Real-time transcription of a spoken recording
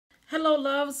Hello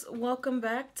loves, welcome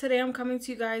back. Today I'm coming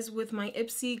to you guys with my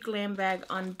Ipsy Glam bag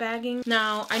unbagging.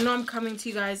 Now I know I'm coming to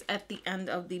you guys at the end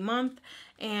of the month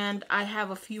and I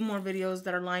have a few more videos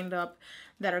that are lined up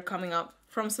that are coming up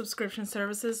from subscription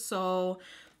services, so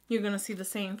you're gonna see the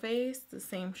same face, the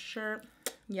same shirt,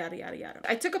 yada yada yada.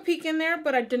 I took a peek in there,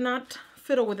 but I did not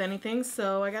fiddle with anything,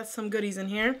 so I got some goodies in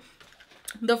here.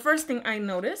 The first thing I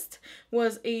noticed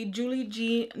was a Julie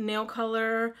G nail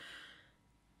color.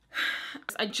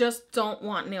 I just don't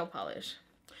want nail polish.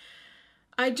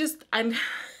 I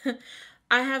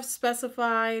have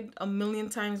specified a million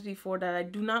times before that I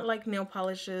do not like nail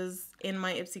polishes in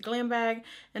my Ipsy Glam bag,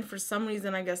 and for some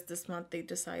reason I guess this month they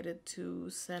decided to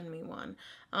send me one.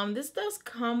 This does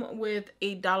come with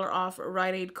a $1 off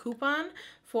Rite Aid coupon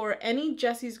for any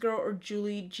Jessie's Girl or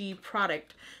Julie G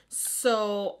product.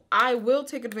 So I will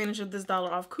take advantage of this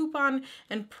 $1 off coupon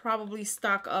and probably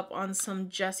stock up on some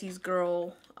Jessie's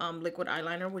Girl liquid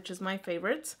eyeliner, which is my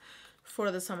favorite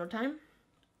for the summertime.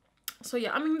 So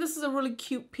yeah, I mean, this is a really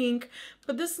cute pink,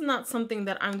 but this is not something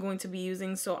that I'm going to be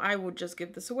using, so I would just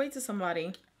give this away to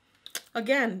somebody.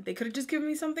 Again, they could have just given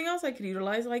me something else I could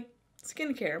utilize, like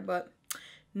skincare, but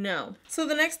no. So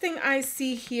the next thing I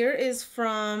see here is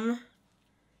from,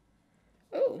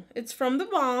 it's from The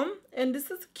Balm, and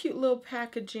this is a cute little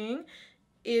packaging.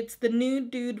 It's the Nude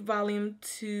Dude Volume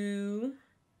 2.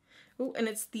 And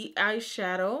it's the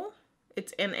eyeshadow.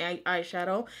 It's an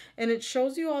eyeshadow, and it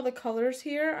shows you all the colors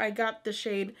here. I got the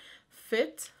shade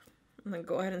Fit. I'm gonna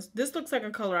go ahead and, this looks like a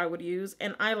color I would use,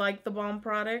 and I like the Balm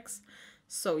products,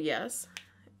 so yes,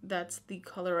 that's the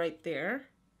color right there.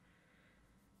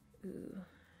 Ooh.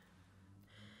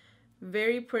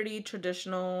 Very pretty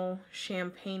traditional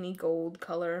champagne-y gold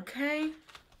color. Okay,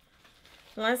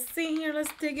 let's see here,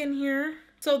 let's dig in here.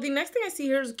 So the next thing I see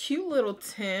here is a cute little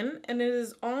tin, and it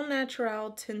is all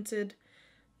natural tinted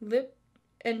lip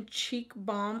and cheek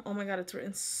balm. Oh my god, it's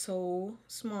written so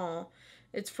small.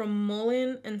 It's from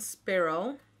Mullen and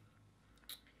Sparrow.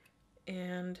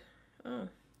 And oh,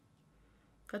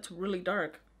 that's really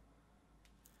dark.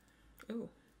 Ooh.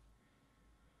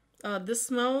 This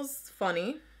smells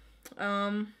funny.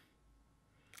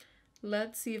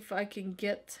 Let's see if I can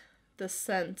get the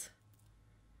scent.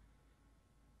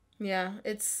 Yeah,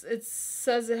 it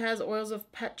says it has oils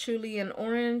of patchouli and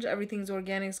orange. Everything's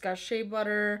organic. It's got shea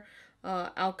butter,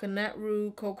 alkanet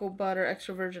root, cocoa butter,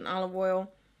 extra virgin olive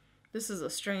oil. This is a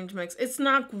strange mix. It's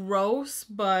not gross,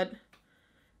 but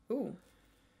ooh.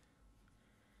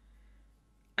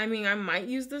 I mean, I might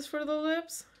use this for the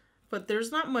lips, but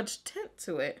there's not much tint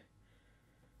to it.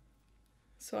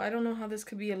 So I don't know how this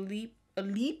could be a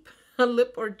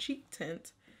lip or cheek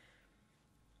tint.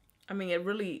 I mean, it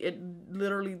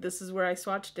literally, this is where I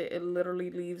swatched it. It literally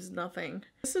leaves nothing.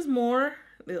 This is more,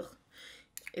 ugh,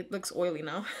 it looks oily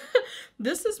now.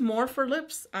 This is more for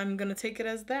lips. I'm gonna take it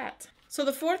as that. So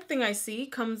the fourth thing I see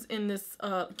comes in this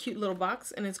cute little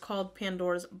box, and it's called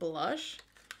Pandora's Blush.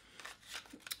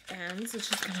 And so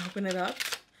just gonna open it up.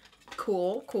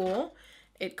 Cool, cool.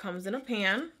 It comes in a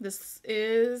pan. This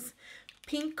is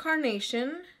Pink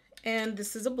Carnation, and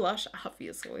this is a blush,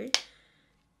 obviously.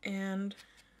 And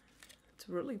it's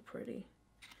really pretty.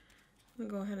 I'm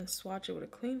gonna go ahead and swatch it with a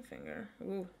clean finger.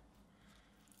 Ooh.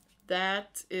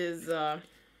 That is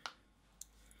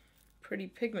pretty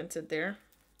pigmented there.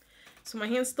 So my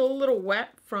hand's still a little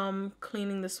wet from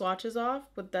cleaning the swatches off,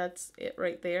 but that's it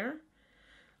right there.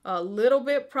 A little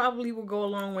bit probably will go a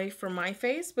long way for my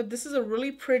face, but this is a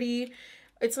really pretty,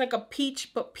 it's like a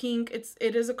peach but pink.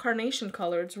 It is a carnation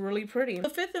color. It's really pretty. The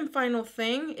fifth and final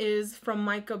thing is from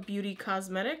Mica Beauty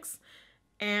Cosmetics.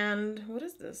 And what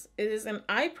is this? It is an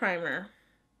eye primer.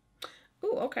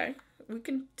 Ooh, okay. We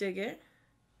can dig it.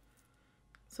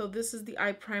 So this is the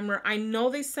eye primer. I know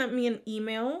they sent me an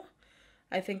email,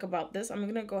 I think, about this. I'm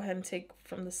going to go ahead and take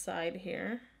from the side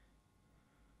here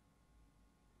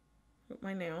with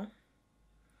my nail.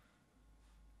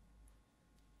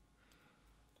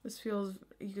 This feels,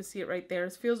 you can see it right there.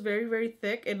 It feels very, very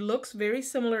thick. It looks very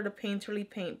similar to Painterly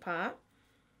Paint Pot.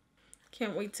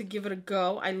 Can't wait to give it a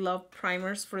go. I love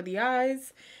primers for the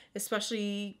eyes,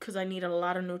 especially because I need a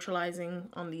lot of neutralizing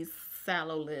on these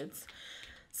sallow lids.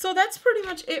 So that's pretty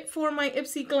much it for my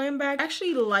Ipsy Glam bag. I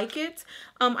actually like it.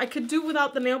 I could do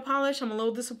without the nail polish. I'm a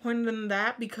little disappointed in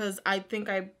that because I think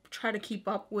I try to keep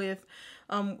up with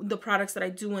the products that I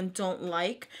do and don't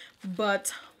like.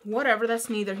 But whatever, that's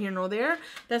neither here nor there.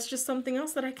 That's just something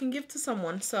else that I can give to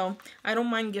someone. So I don't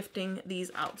mind gifting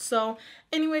these out. So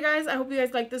anyway, guys, I hope you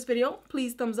guys liked this video.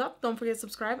 Please thumbs up. Don't forget to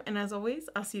subscribe. And as always,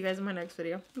 I'll see you guys in my next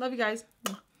video. Love you guys.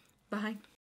 Bye.